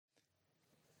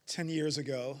10 years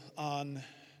ago, on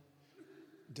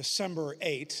December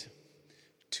 8,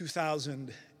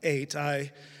 2008, I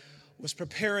was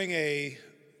preparing a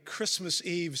Christmas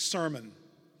Eve sermon.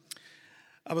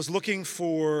 I was looking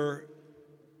for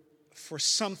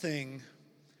something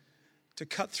to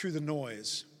cut through the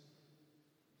noise.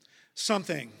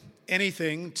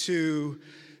 Anything to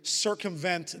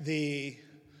circumvent the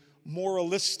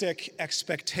moralistic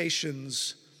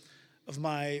expectations of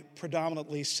my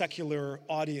predominantly secular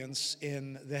audience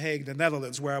in The Hague, the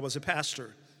Netherlands, where I was a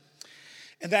pastor.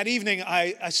 And that evening,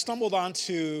 I stumbled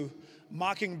onto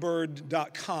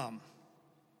Mockingbird.com.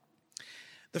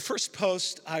 The first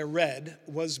post I read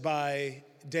was by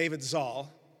David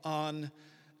Zahl on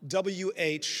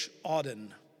W.H. Auden.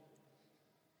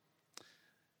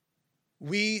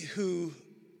 We who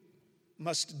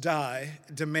must die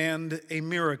demand a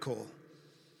miracle.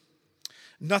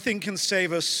 Nothing can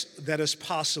save us that is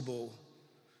possible.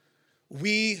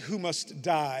 We who must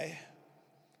die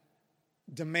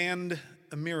demand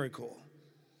a miracle.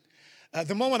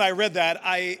 The moment I read that,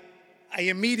 I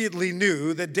immediately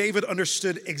knew that David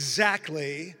understood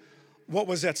exactly what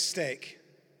was at stake.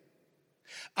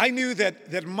 I knew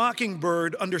that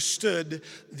Mockingbird understood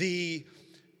the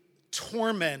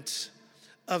torment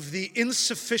of the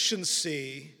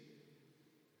insufficiency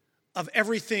of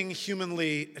everything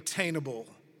humanly attainable.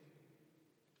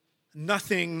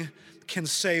 Nothing can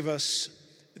save us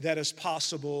that is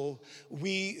possible.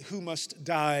 We who must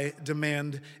die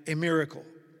demand a miracle.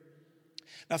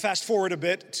 Now, fast forward a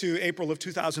bit to April of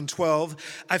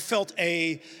 2012. I felt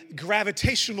a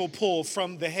gravitational pull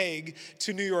from The Hague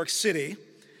to New York City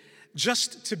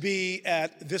just to be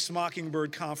at this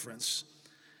Mockingbird conference,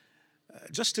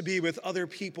 just to be with other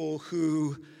people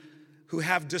who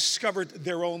have discovered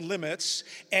their own limits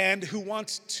and who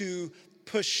want to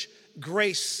push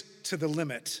grace to the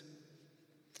limit.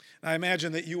 I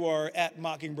imagine that you are at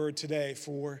Mockingbird today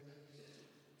for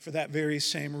that very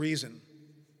same reason.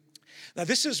 Now,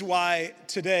 this is why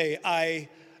today I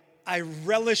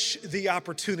relish the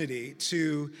opportunity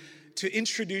to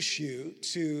introduce you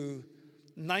to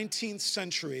 19th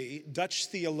century Dutch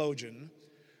theologian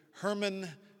Herman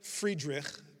Friedrich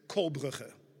Kolbrugge.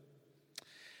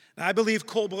 Now, I believe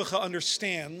Kolbrugge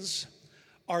understands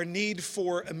our need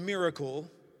for a miracle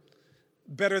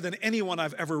better than anyone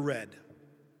I've ever read.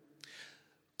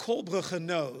 Kolbrugge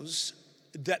knows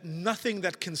that nothing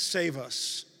that can save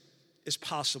us is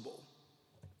possible.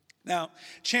 Now,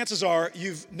 chances are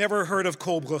you've never heard of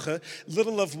Kolbrugge.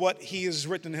 Little of what he has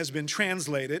written has been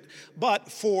translated,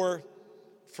 but for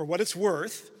what it's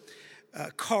worth,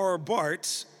 Karl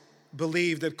Barth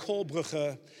believed that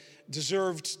Kolbrugge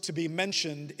deserved to be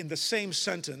mentioned in the same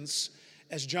sentence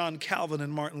as John Calvin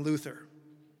and Martin Luther.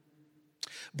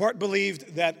 Barth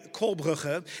believed that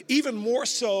Kolbrugge, even more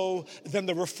so than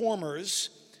the Reformers,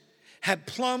 had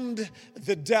plumbed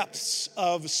the depths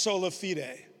of sola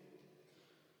fide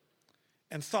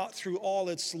and thought through all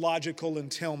its logical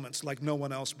entailments like no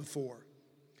one else before.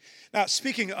 Now,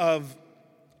 speaking of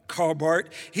Karl Barth,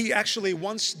 he actually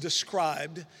once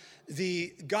described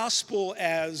the gospel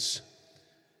as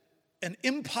an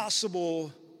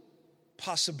impossible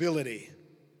possibility.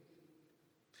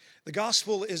 The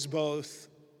gospel is both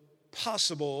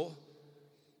possible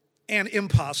and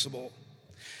impossible.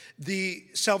 The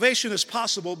salvation is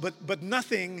possible, but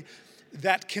nothing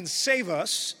that can save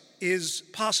us is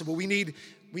possible. We need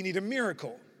a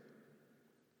miracle.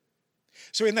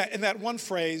 So in that one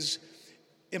phrase,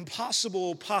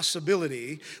 impossible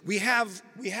possibility, we have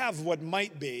what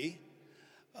might be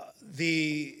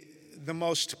the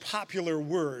most popular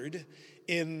word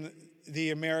in the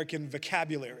American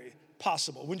vocabulary,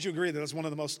 possible. Wouldn't you agree that that's one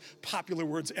of the most popular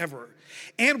words ever?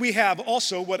 And we have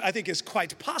also what I think is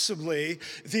quite possibly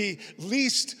the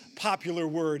least popular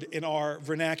word in our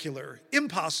vernacular,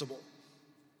 impossible.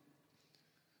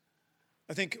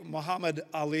 I think Muhammad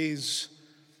Ali's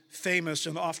famous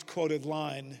and oft-quoted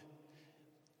line,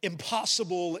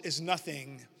 "Impossible is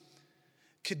nothing,"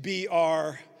 could be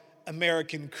our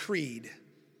American creed.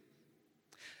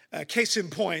 Case in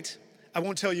point, I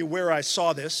won't tell you where I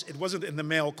saw this. It wasn't in the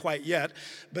mail quite yet,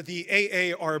 but the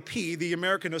AARP, the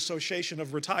American Association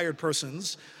of Retired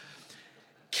Persons,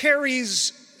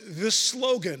 carries the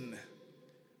slogan,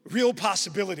 "Real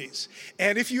Possibilities."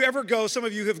 And if you ever go, some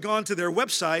of you have gone to their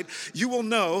website, you will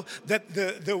know that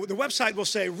the website will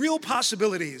say, "Real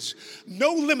possibilities,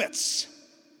 no limits,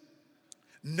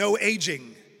 no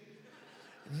aging.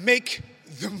 Make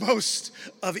the most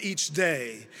of each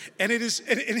day." And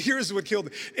here's what killed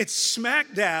it. It's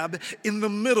smack dab in the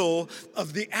middle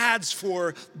of the ads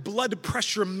for blood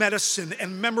pressure medicine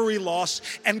and memory loss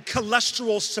and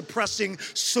cholesterol suppressing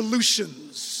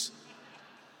solutions.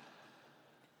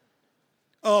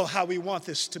 Oh, how we want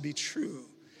this to be true.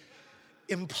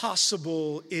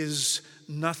 Impossible is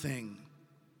nothing.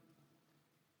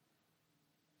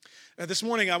 This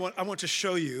morning, I want to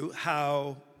show you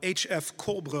how H.F.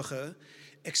 Kohlbrugge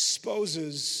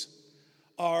exposes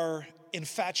our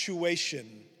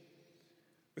infatuation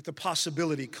with the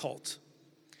possibility cult.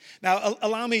 Now,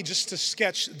 allow me just to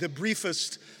sketch the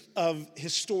briefest of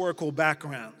historical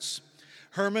backgrounds.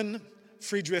 Herman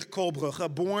Friedrich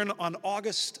Kohlbrugge, born on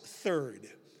August 3rd,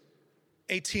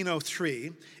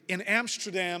 1803, in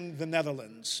Amsterdam, the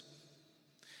Netherlands.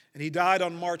 And he died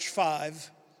on March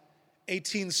 5,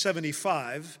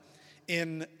 1875,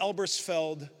 in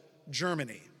Elbersfeld,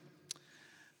 Germany.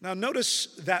 Now, notice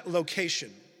that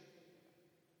location.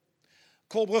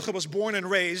 Kohlbrugge was born and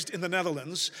raised in the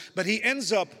Netherlands, but he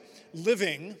ends up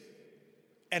living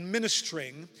and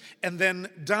ministering and then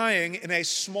dying in a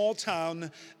small town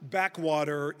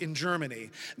backwater in Germany.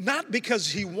 Not because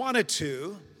he wanted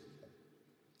to,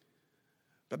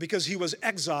 but because he was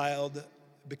exiled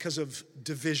because of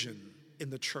division in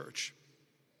the church.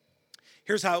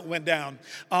 Here's how it went down.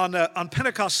 On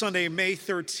Pentecost Sunday, May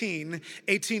 13,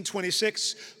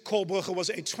 1826, Kohlbrugge was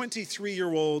a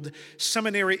 23-year-old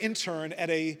seminary intern at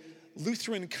a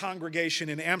Lutheran congregation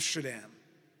in Amsterdam.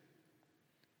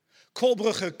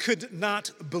 Kohlbrugge could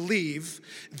not believe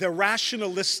the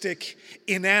rationalistic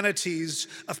inanities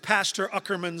of Pastor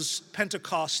Uckerman's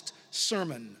Pentecost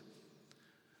sermon.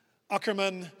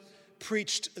 Uckerman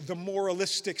preached the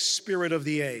moralistic spirit of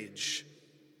the age,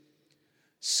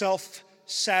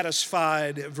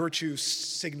 self-satisfied virtue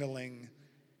signaling,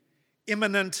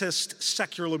 immanentist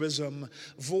secularism,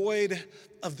 void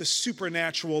of the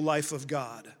supernatural life of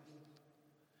God.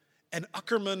 And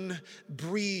Uckerman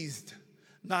breathed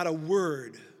not a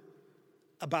word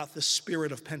about the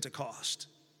spirit of Pentecost.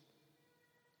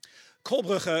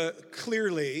 Kohlbrugge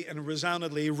clearly and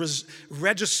resoundingly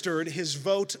registered his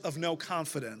vote of no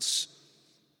confidence.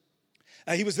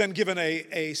 He was then given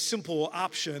a simple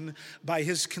option by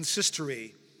his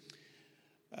consistory.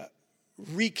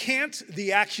 Recant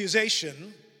the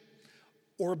accusation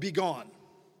or be gone.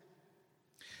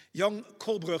 Young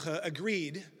Kohlbrugge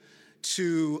agreed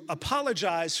to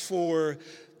apologize for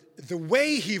the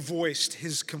way he voiced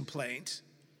his complaint,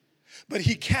 but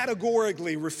he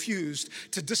categorically refused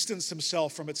to distance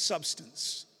himself from its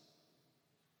substance.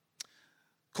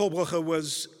 Kohlbrugge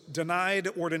was denied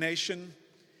ordination,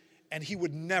 and he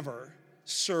would never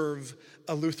serve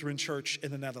a Lutheran church in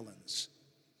the Netherlands.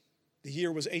 The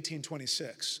year was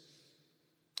 1826.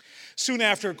 Soon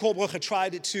after, Kohlbrugge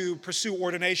tried to pursue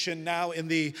ordination now in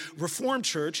the Reformed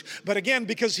Church, but again,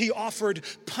 because he offered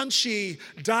punchy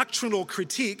doctrinal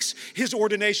critiques, his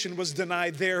ordination was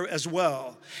denied there as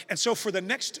well. And so for the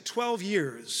next 12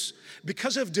 years,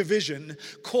 because of division,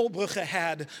 Kohlbrugge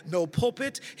had no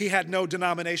pulpit, he had no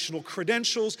denominational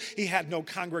credentials, he had no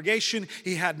congregation,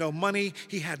 he had no money,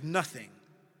 he had nothing.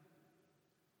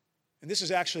 And this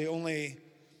is actually only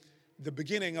the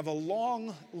beginning of a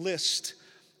long list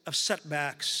of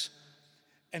setbacks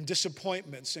and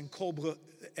disappointments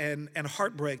and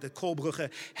heartbreak that Kohlbrugge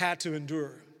had to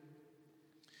endure.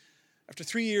 After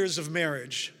 3 years of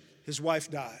marriage, his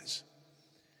wife dies.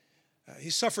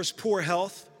 He suffers poor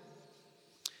health.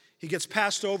 He gets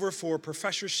passed over for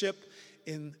professorship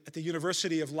at the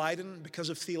University of Leiden because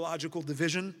of theological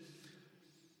division.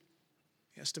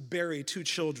 He has to bury 2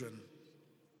 children.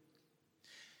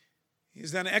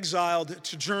 He's then exiled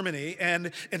to Germany,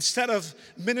 and instead of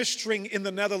ministering in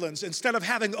the Netherlands, instead of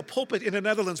having a pulpit in the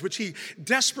Netherlands, which he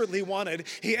desperately wanted,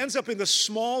 he ends up in the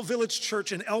small village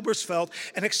church in Elbersveld,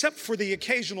 and except for the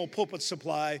occasional pulpit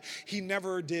supply, he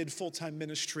never did full-time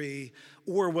ministry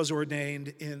or was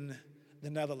ordained in the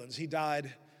Netherlands. He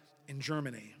died in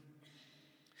Germany.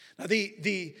 Now,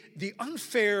 the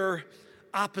unfair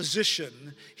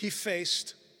opposition he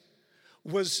faced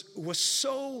was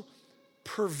so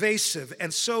pervasive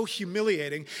and so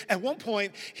humiliating. At one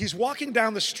point, he's walking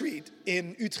down the street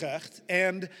in Utrecht,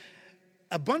 and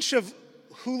a bunch of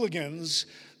hooligans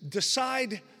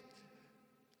decide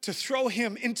to throw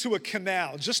him into a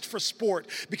canal just for sport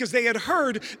because they had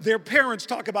heard their parents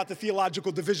talk about the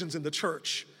theological divisions in the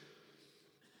church.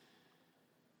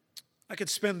 I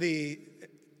could spend the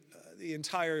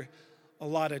entire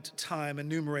allotted time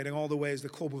enumerating all the ways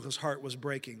that Kohlbrugge's heart was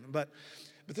breaking, but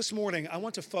this morning, I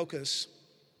want to focus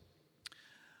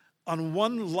on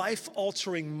one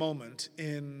life-altering moment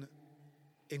in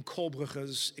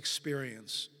Kohlbrugge's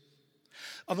experience.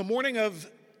 On the morning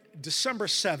of December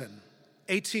 7,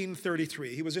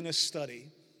 1833, he was in his study,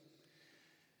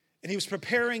 and he was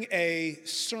preparing a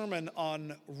sermon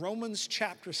on Romans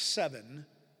chapter 7,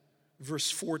 verse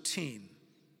 14.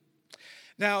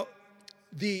 Now,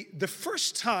 the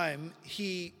first time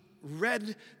he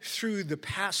read through the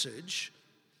passage,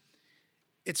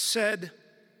 it said,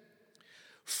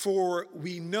 "For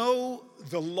we know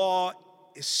the law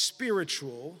is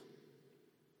spiritual,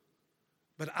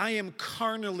 but I am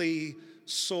carnally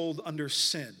sold under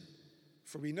sin."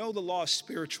 For we know the law is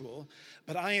spiritual,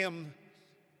 but I am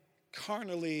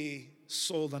carnally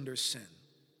sold under sin.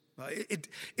 It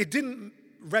didn't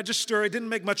register, it didn't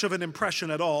make much of an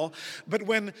impression at all. But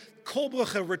when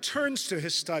Kolbruche returns to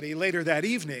his study later that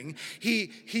evening, he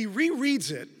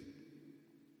rereads it,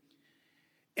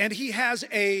 and he has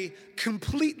a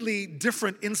completely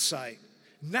different insight.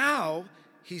 Now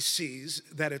he sees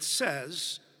that it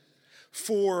says,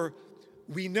 "For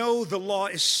we know the law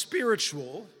is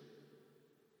spiritual,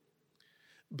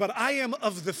 but I am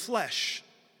of the flesh,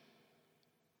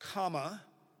 comma,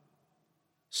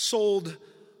 sold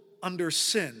under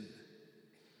sin."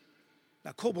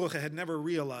 Now, Kolbruche had never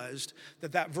realized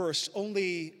that that verse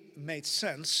only made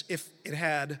sense if it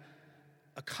had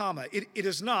a comma. It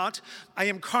is not, "I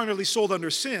am carnally sold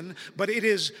under sin," but it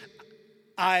is,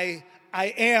 I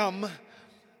am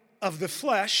of the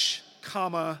flesh,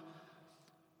 comma,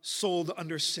 sold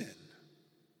under sin.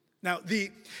 Now,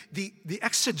 the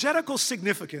exegetical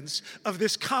significance of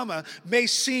this comma may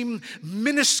seem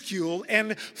minuscule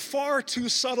and far too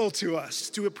subtle to us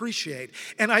to appreciate.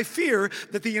 And I fear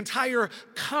that the entire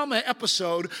comma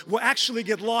episode will actually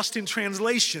get lost in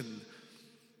translation.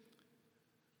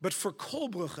 But for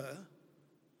Kolbruche,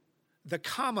 the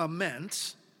comma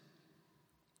meant,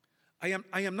 I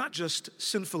am not just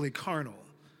sinfully carnal.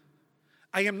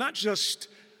 I am not just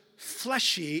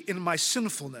fleshy in my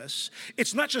sinfulness.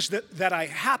 It's not just that I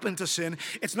happen to sin.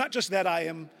 It's not just that I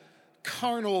am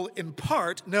carnal in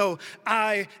part. No,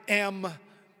 I am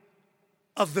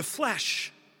of the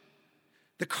flesh.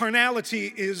 The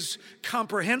carnality is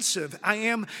comprehensive. I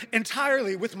am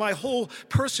entirely, with my whole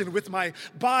person, with my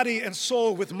body and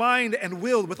soul, with mind and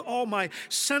will, with all my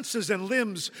senses and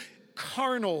limbs,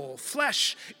 carnal,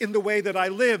 flesh in the way that I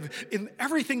live, in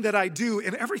everything that I do,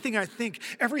 in everything I think,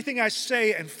 everything I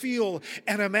say and feel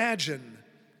and imagine.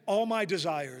 All my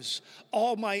desires,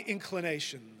 all my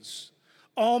inclinations,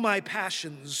 all my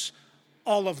passions,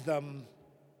 all of them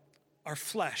are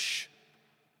flesh.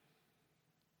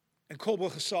 And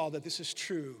Kolbruche saw that this is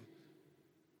true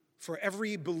for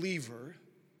every believer,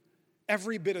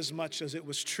 every bit as much as it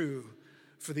was true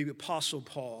for the Apostle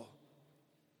Paul.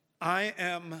 I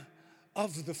am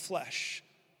of the flesh,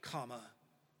 comma,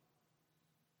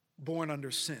 born under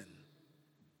sin.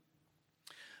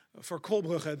 For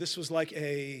Kolbruche, this was like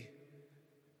a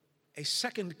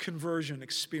second conversion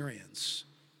experience.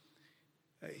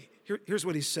 Here's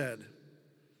what he said.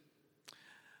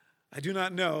 "I do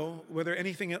not know whether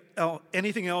anything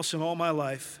else in all my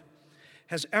life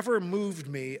has ever moved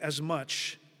me as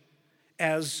much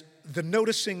as the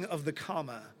noticing of the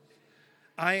comma.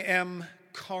 I am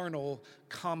carnal,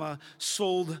 comma,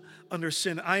 sold under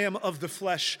sin. I am of the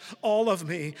flesh, all of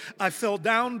me. I fell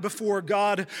down before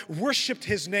God, worshiped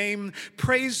his name,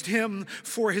 praised him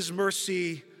for his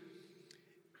mercy,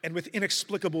 and with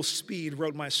inexplicable speed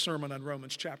wrote my sermon on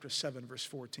Romans chapter 7, verse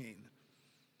 14.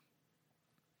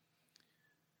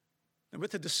 And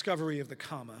with the discovery of the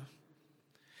comma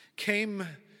came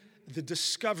the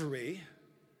discovery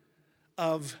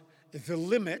of the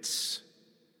limits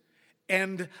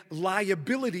and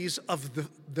liabilities of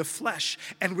the flesh.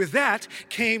 And with that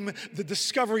came the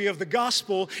discovery of the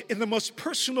gospel in the most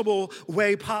personable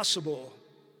way possible.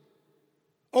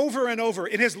 Over and over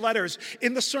in his letters,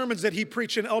 in the sermons that he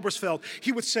preached in Elbersfeld,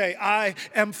 he would say, I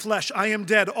am flesh, I am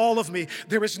dead, all of me.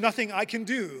 There is nothing I can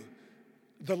do.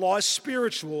 The law is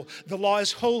spiritual. The law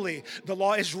is holy. The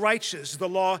law is righteous. The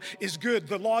law is good.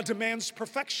 The law demands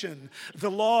perfection. The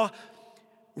law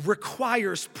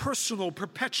requires personal,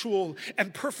 perpetual,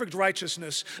 and perfect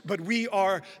righteousness. But we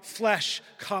are flesh,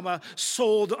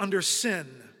 sold under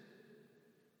sin.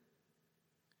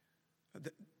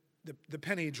 The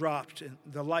penny dropped and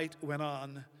the light went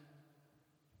on.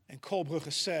 And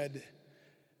Kolbruche said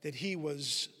that he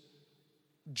was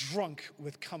drunk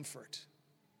with comfort.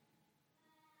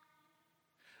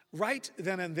 Right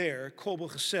then and there,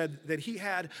 Kolbruche said that he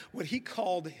had what he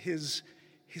called his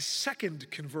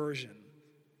second conversion.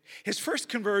 His first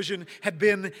conversion had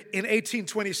been in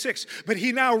 1826, but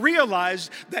he now realized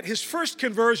that his first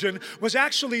conversion was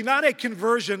actually not a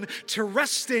conversion to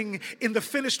resting in the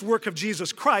finished work of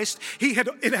Jesus Christ. It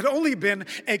had only been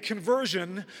a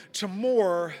conversion to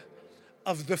more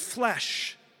of the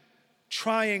flesh,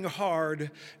 trying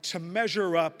hard to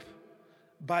measure up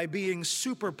by being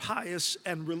super pious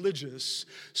and religious.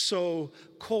 So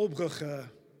Kolbruche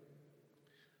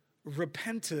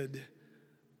repented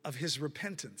of his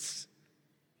repentance.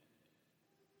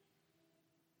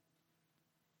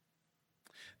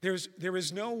 There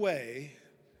is no way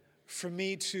for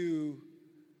me to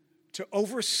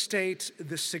overstate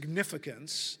the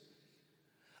significance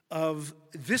of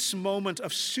this moment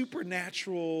of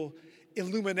supernatural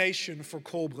illumination for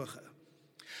Kol Brucha.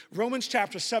 Romans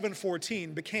chapter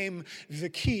 7:14 became the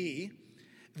key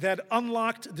that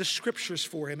unlocked the scriptures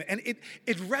for him, and it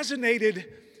resonated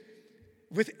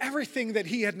with everything that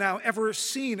he had now ever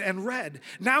seen and read.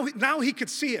 Now he could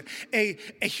see it.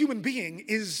 A human being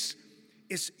is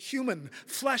human.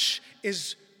 Flesh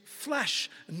is flesh.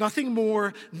 Nothing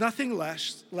more, nothing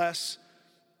less.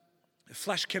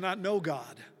 Flesh cannot know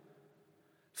God.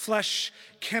 Flesh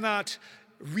cannot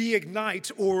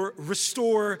reignite or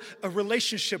restore a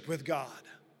relationship with God.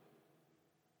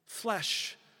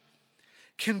 Flesh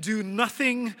can do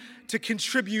nothing to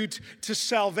contribute to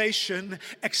salvation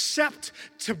except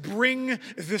to bring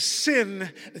the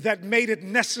sin that made it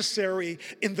necessary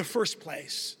in the first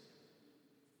place.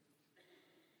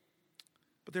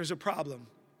 But there's a problem.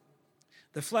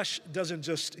 The flesh doesn't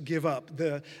just give up.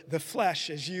 The flesh,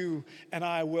 as you and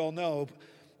I well know,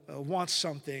 wants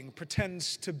something,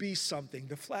 pretends to be something.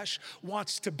 The flesh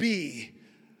wants to be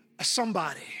a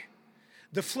somebody.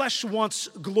 The flesh wants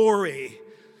glory.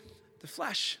 The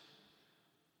flesh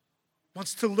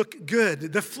wants to look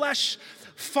good. The flesh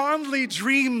fondly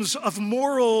dreams of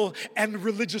moral and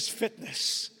religious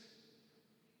fitness.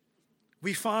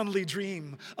 We fondly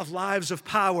dream of lives of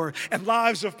power and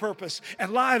lives of purpose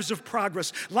and lives of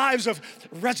progress, lives of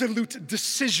resolute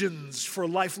decisions for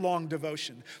lifelong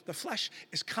devotion. The flesh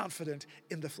is confident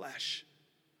in the flesh.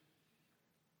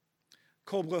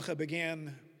 Kol Brucha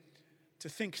began to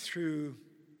think through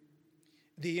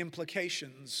the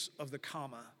implications of the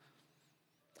comma.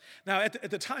 Now, at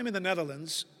the time in the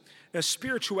Netherlands,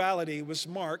 spirituality was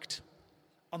marked,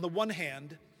 on the one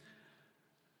hand,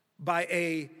 by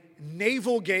a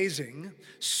navel-gazing,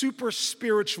 super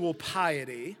spiritual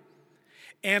piety,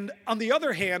 and on the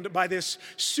other hand, by this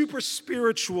super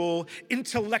spiritual,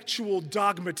 intellectual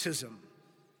dogmatism.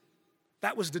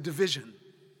 That was the division.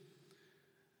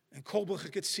 And Kol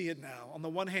Brucha could see it now. On the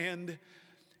one hand,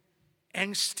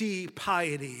 angsty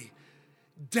piety,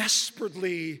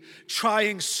 desperately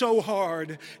trying so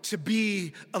hard to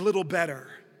be a little better.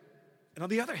 And on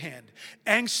the other hand,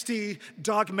 angsty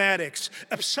dogmatics,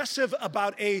 obsessive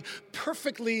about a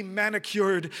perfectly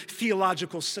manicured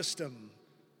theological system.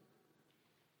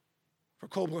 For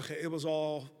Kol Brucha, it was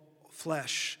all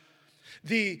flesh.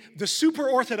 The super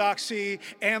orthodoxy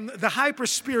and the hyper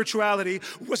spirituality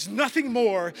was nothing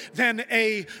more than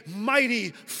a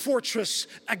mighty fortress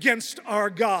against our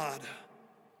God,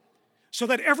 so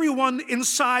that everyone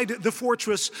inside the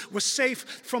fortress was safe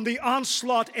from the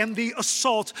onslaught and the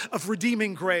assault of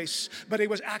redeeming grace. But it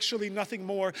was actually nothing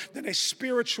more than a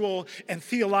spiritual and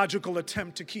theological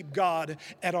attempt to keep God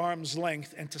at arm's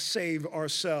length and to save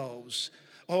ourselves.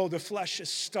 Oh, the flesh is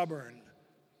stubborn.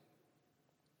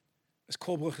 As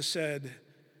Kol Brucha said,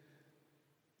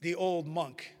 the old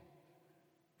monk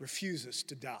refuses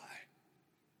to die.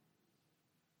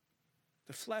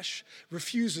 The flesh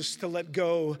refuses to let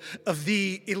go of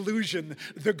the illusion,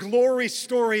 the glory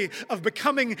story of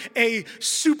becoming a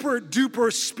super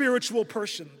duper spiritual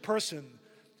person.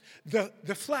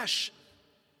 The flesh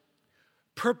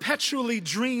perpetually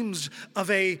dreams of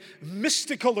a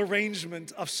mystical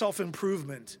arrangement of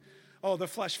self-improvement. Oh, the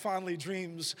flesh fondly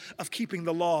dreams of keeping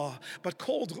the law. But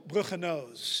Kol Brucha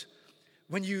knows,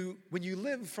 when you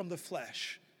live from the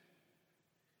flesh,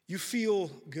 you feel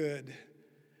good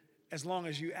as long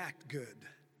as you act good.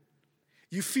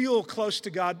 You feel close to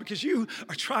God because you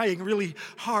are trying really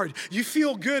hard. You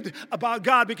feel good about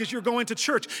God because you're going to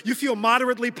church. You feel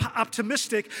moderately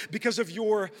optimistic because of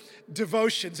your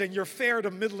devotions and your fair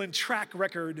to middling track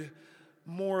record,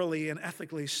 morally and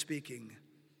ethically speaking.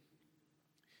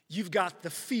 You've got the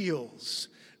feels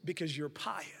because you're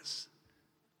pious.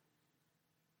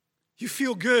 You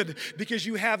feel good because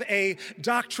you have a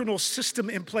doctrinal system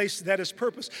in place that is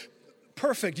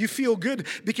perfect. You feel good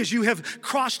because you have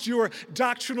crossed your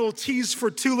doctrinal T's for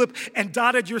tulip and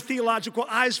dotted your theological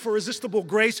I's for irresistible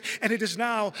grace, and it is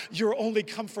now your only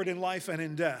comfort in life and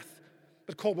in death.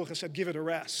 But Kol Brucha said, give it a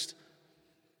rest.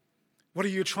 What are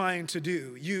you trying to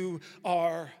do? You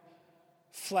are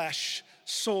flesh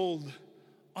sold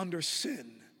under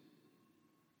sin.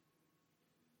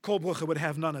 Kol Brucha would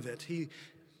have none of it.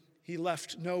 He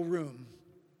left no room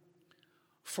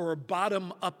for a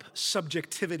bottom-up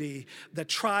subjectivity that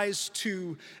tries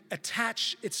to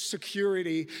attach its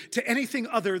security to anything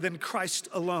other than Christ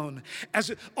alone.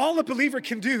 As all a believer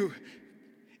can do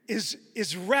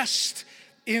is rest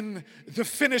in the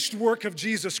finished work of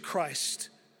Jesus Christ.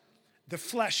 The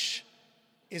flesh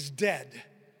is dead,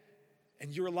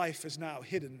 and your life is now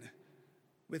hidden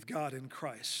with God in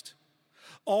Christ.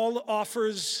 All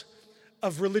offers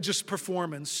of religious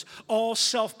performance, all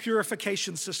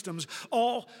self-purification systems,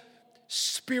 all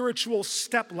spiritual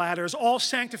step ladders, all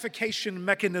sanctification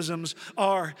mechanisms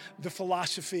are the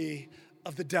philosophy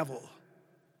of the devil.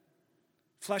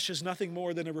 Flesh is nothing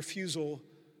more than a refusal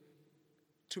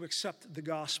to accept the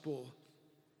gospel.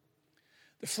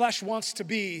 The flesh wants to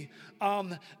be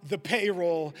on the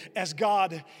payroll as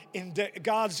God's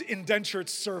indentured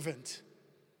servant.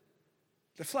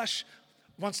 The flesh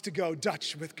wants to go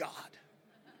Dutch with God.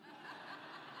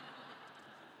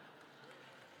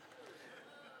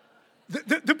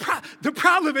 The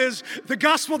problem is the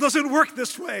gospel doesn't work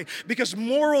this way, because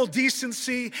moral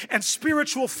decency and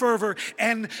spiritual fervor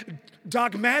and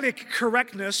dogmatic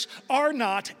correctness are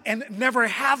not and never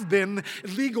have been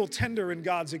legal tender in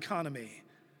God's economy.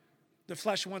 The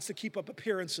flesh wants to keep up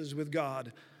appearances with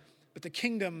God, but the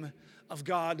kingdom of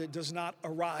God does not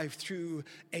arrive through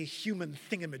a human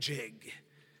thingamajig.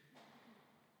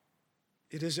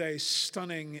 It is a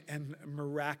stunning and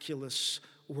miraculous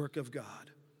work of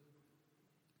God.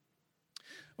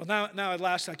 Well, now at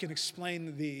last I can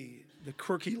explain the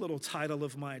quirky little title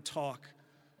of my talk.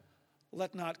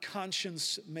 Let not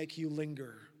conscience make you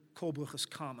linger, Kol Bruches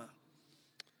Kama.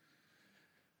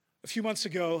 A few months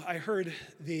ago, I heard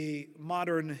the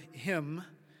modern hymn,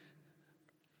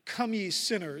 Come Ye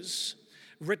Sinners,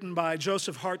 written by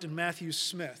Joseph Hart and Matthew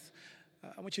Smith.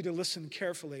 I want you to listen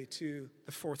carefully to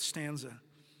the fourth stanza.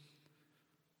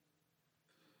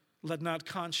 Let not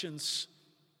conscience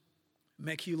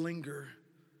make you linger,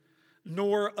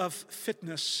 nor of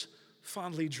fitness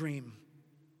fondly dream.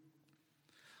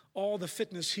 All the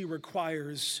fitness he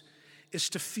requires is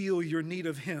to feel your need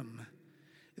of him.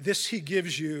 This he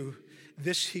gives you,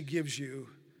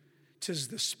 'tis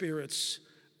the Spirit's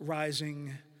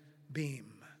rising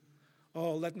beam.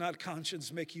 Oh, let not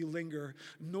conscience make you linger,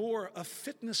 nor of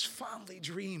fitness fondly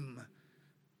dream.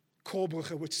 Kol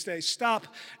Bruches would say, stop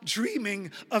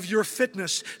dreaming of your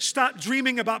fitness. Stop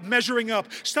dreaming about measuring up.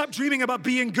 Stop dreaming about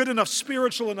being good enough,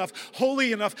 spiritual enough,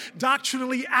 holy enough,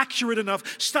 doctrinally accurate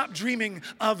enough. Stop dreaming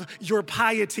of your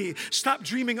piety. Stop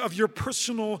dreaming of your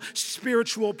personal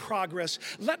spiritual progress.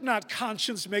 Let not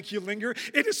conscience make you linger.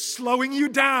 It is slowing you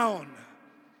down.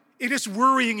 It is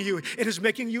worrying you. It is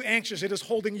making you anxious. It is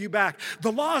holding you back.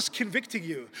 The law is convicting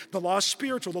you. The law is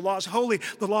spiritual. The law is holy.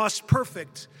 The law is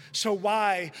perfect. So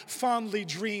why fondly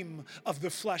dream of the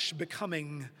flesh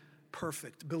becoming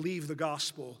perfect? Believe the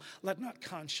gospel. Let not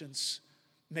conscience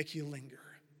make you linger.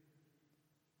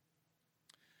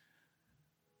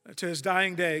 To his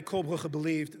dying day, Kol Bruches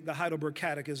believed the Heidelberg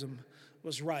Catechism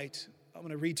was right. I'm going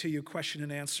to read to you question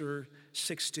and answer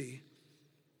 60.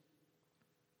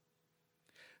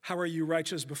 How are you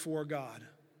righteous before God?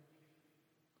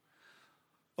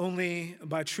 Only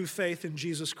by true faith in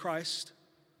Jesus Christ.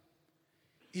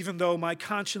 Even though my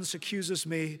conscience accuses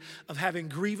me of having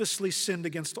grievously sinned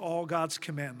against all God's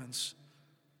commandments,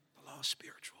 the law is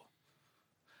spiritual.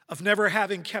 Of never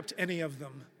having kept any of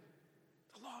them,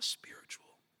 the law is spiritual.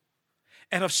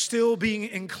 And of still being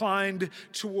inclined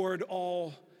toward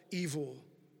all evil,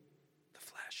 the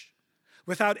flesh.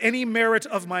 Without any merit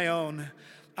of my own,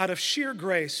 out of sheer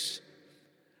grace,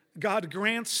 God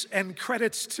grants and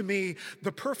credits to me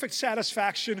the perfect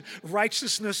satisfaction,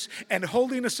 righteousness, and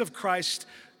holiness of Christ,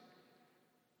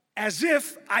 as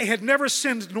if I had never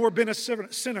sinned nor been a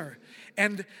sinner,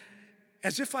 and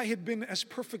as if I had been as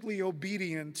perfectly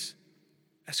obedient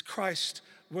as Christ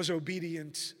was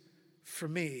obedient for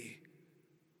me.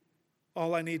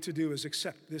 All I need to do is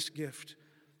accept this gift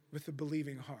with a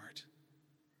believing heart.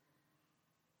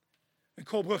 When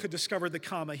Kol Bruches discovered the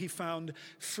comma, he found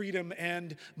freedom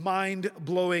and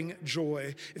mind-blowing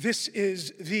joy. This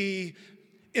is the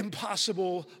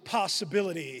impossible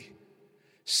possibility.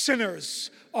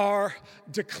 Sinners are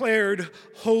declared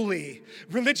holy.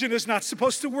 Religion is not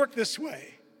supposed to work this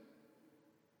way.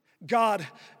 God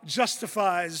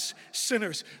justifies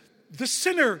sinners. The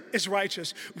sinner is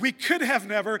righteous. We could have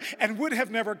never and would have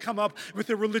never come up with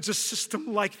a religious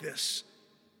system like this.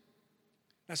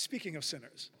 Now, speaking of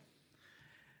sinners,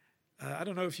 I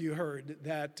don't know if you heard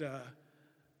that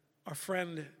our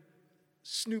friend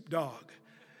Snoop Dogg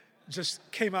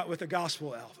just came out with a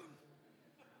gospel album.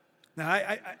 Now,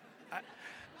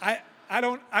 I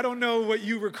don't know what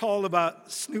you recall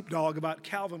about Snoop Dogg, about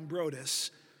Calvin Broadus.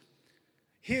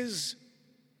 His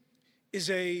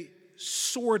is a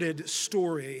sordid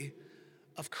story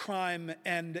of crime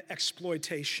and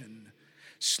exploitation.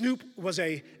 Snoop was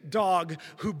a dog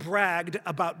who bragged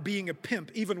about being a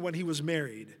pimp even when he was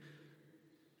married.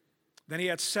 Then he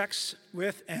had sex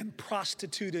with and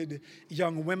prostituted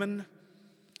young women,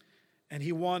 and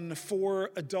he won 4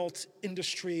 adult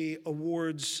industry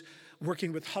awards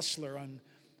working with Hustler on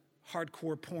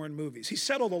hardcore porn movies. He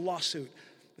settled a lawsuit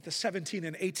with a 17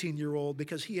 and 18-year-old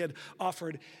because he had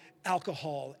offered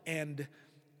alcohol and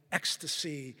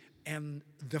ecstasy and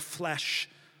the flesh,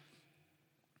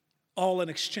 all in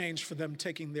exchange for them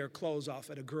taking their clothes off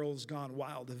at a Girls Gone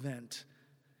Wild event.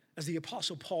 As the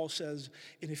Apostle Paul says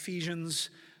in Ephesians,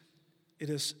 it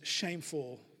is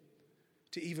shameful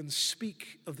to even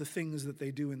speak of the things that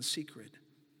they do in secret.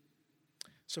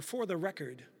 So for the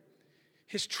record,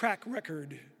 his track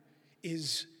record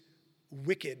is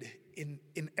wicked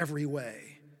in every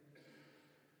way.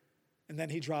 And then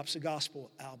he drops a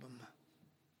gospel album.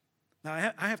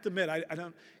 Now, I have to admit, I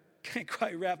can't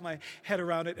quite wrap my head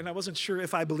around it, and I wasn't sure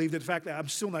if I believed it. In fact, I'm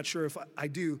still not sure if I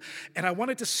do. And I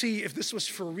wanted to see if this was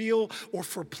for real or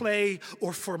for play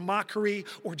or for mockery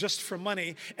or just for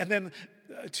money. And then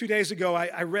 2 days ago,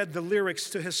 I read the lyrics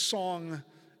to his song,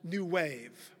 New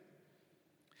Wave.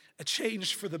 A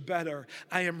change for the better.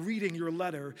 I am reading your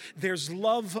letter. There's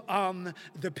love on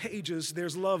the pages.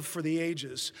 There's love for the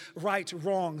ages. Right,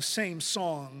 wrong, same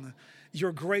song.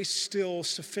 Your grace still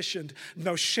sufficient.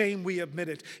 No shame, we admit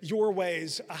it. Your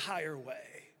way's a higher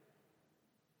way.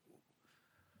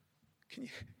 Can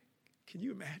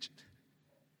you imagine?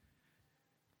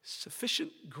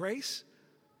 Sufficient grace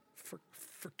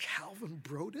for Calvin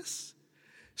Broadus?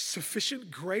 Sufficient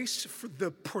grace for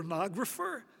the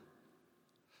pornographer?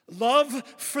 Love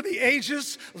for the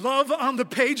ages, love on the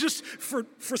pages for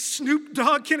Snoop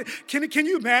Dogg. Can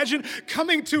you imagine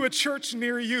coming to a church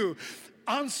near you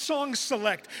on Song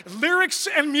Select, lyrics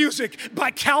and music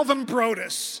by Calvin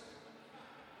Broadus?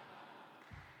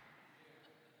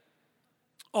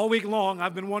 All week long,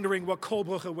 I've been wondering what Kol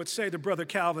Brucha would say to Brother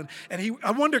Calvin. And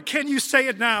I wonder, can you say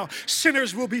it now?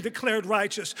 Sinners will be declared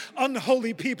righteous.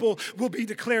 Unholy people will be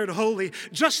declared holy.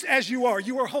 Just as you are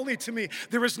holy to me.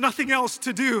 There is nothing else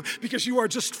to do because you are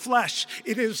just flesh.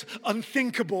 It is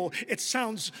unthinkable. It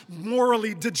sounds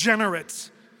morally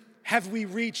degenerate. Have we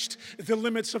reached the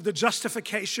limits of the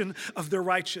justification of the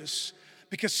righteous?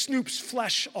 Because Snoop's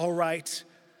flesh, all right.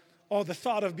 Oh, the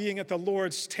thought of being at the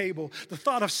Lord's table, the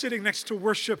thought of sitting next to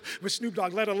worship with Snoop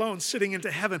Dogg, let alone sitting into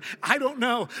heaven. I don't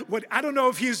know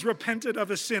if he's repented of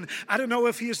his sin. I don't know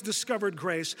if he has discovered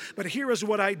grace. But here is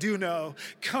what I do know.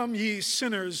 Come ye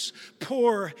sinners,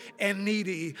 poor and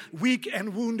needy, weak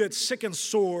and wounded, sick and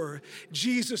sore.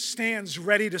 Jesus stands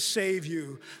ready to save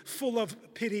you, full of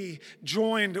pity,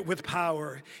 joined with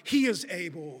power. He is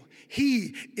able.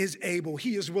 He is able.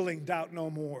 He is willing, doubt no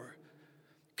more.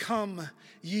 Come,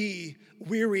 ye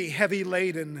weary, heavy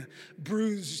laden,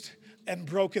 bruised and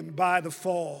broken by the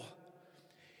fall.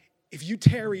 If you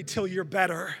tarry till you're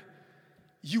better,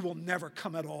 you will never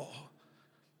come at all.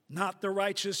 Not the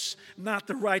righteous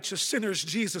sinners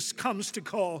Jesus comes to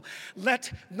call.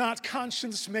 Let not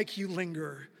conscience make you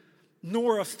linger,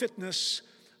 nor of fitness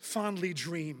fondly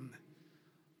dream.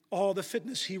 All the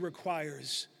fitness he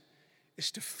requires is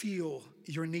to feel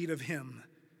your need of him.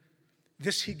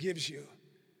 This he gives you.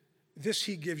 This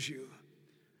he gives you.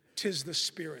 'Tis the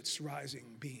Spirit's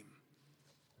rising beam.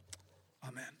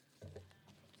 Amen.